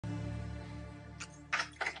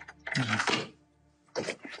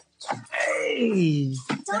Hey!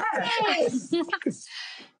 Dante!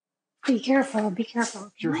 Be careful, be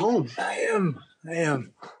careful. You're home. I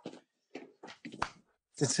am.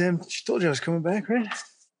 Did Sam, she told you I was coming back, right?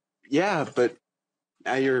 Yeah, but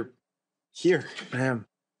now you're here. I am.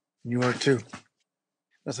 You are too.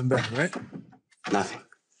 Nothing better, right? Nothing.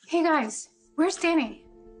 Hey guys, where's Danny?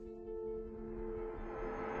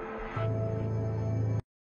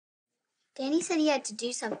 Danny said he had to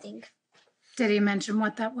do something. Did he mention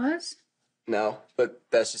what that was? No, but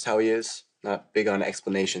that's just how he is. Not big on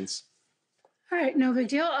explanations. All right, no big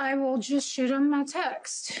deal. I will just shoot him a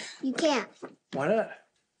text. You can't. Why not?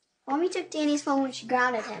 Mommy took Danny's phone when she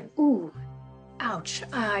grounded him. Ooh, ouch.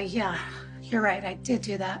 Yeah, you're right. I did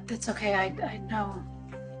do that. That's okay. I know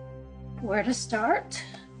where to start.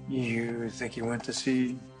 You think he went to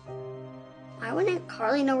see... Why wouldn't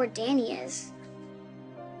Carly know where Danny is?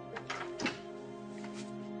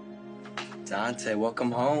 Dante,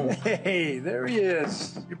 welcome home. Hey, there he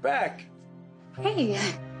is. You're back. Hey,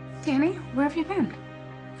 Danny, where have you been?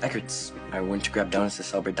 Records. I went to grab donuts to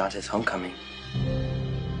celebrate Dante's homecoming.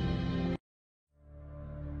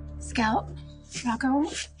 Scout,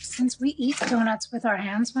 Rocco, since we eat donuts with our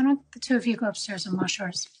hands, why don't the two of you go upstairs and wash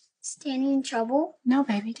yours? Is Danny in trouble? No,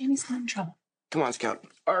 baby, Danny's not in trouble. Come on, Scout.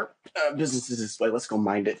 Our business is this way. Let's go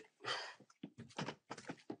mind it.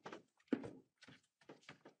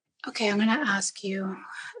 Okay, I'm gonna ask you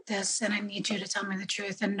this, and I need you to tell me the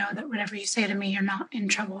truth and know that whatever you say to me, you're not in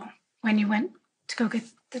trouble. When you went to go get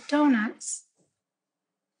the donuts,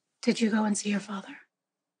 did you go and see your father?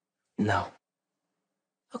 No.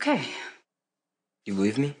 Okay. You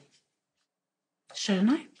believe me?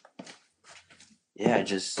 Shouldn't I? Yeah, I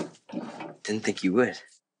just didn't think you would.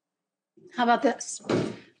 How about this?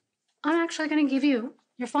 I'm actually gonna give you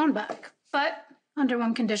your phone back, but under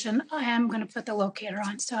one condition, I am gonna put the locator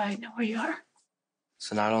on so I know where you are.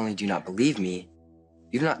 So not only do you not believe me,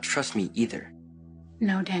 you do not trust me either.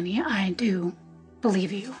 No, Danny, I do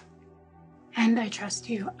believe you. And I trust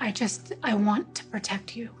you. I want to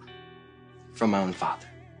protect you. From my own father.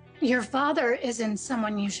 Your father isn't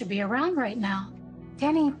someone you should be around right now.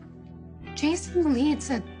 Danny, Jason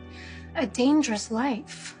leads a dangerous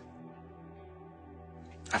life.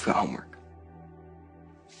 I've got homework.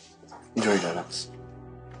 Enjoy your donuts.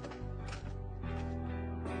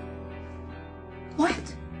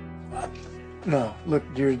 What? No, look,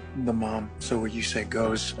 you're the mom, so what you say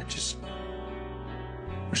goes. I just...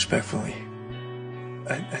 Respectfully,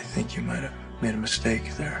 I think you might have made a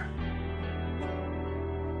mistake there.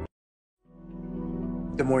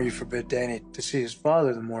 The more you forbid Danny to see his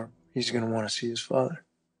father, the more he's going to want to see his father.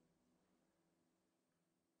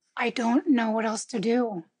 I don't know what else to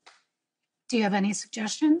do. Do you have any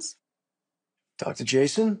suggestions? Talk to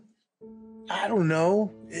Jason? I don't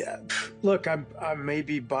know. Yeah, look, I may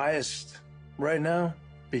be biased right now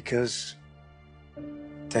because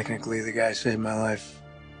technically the guy saved my life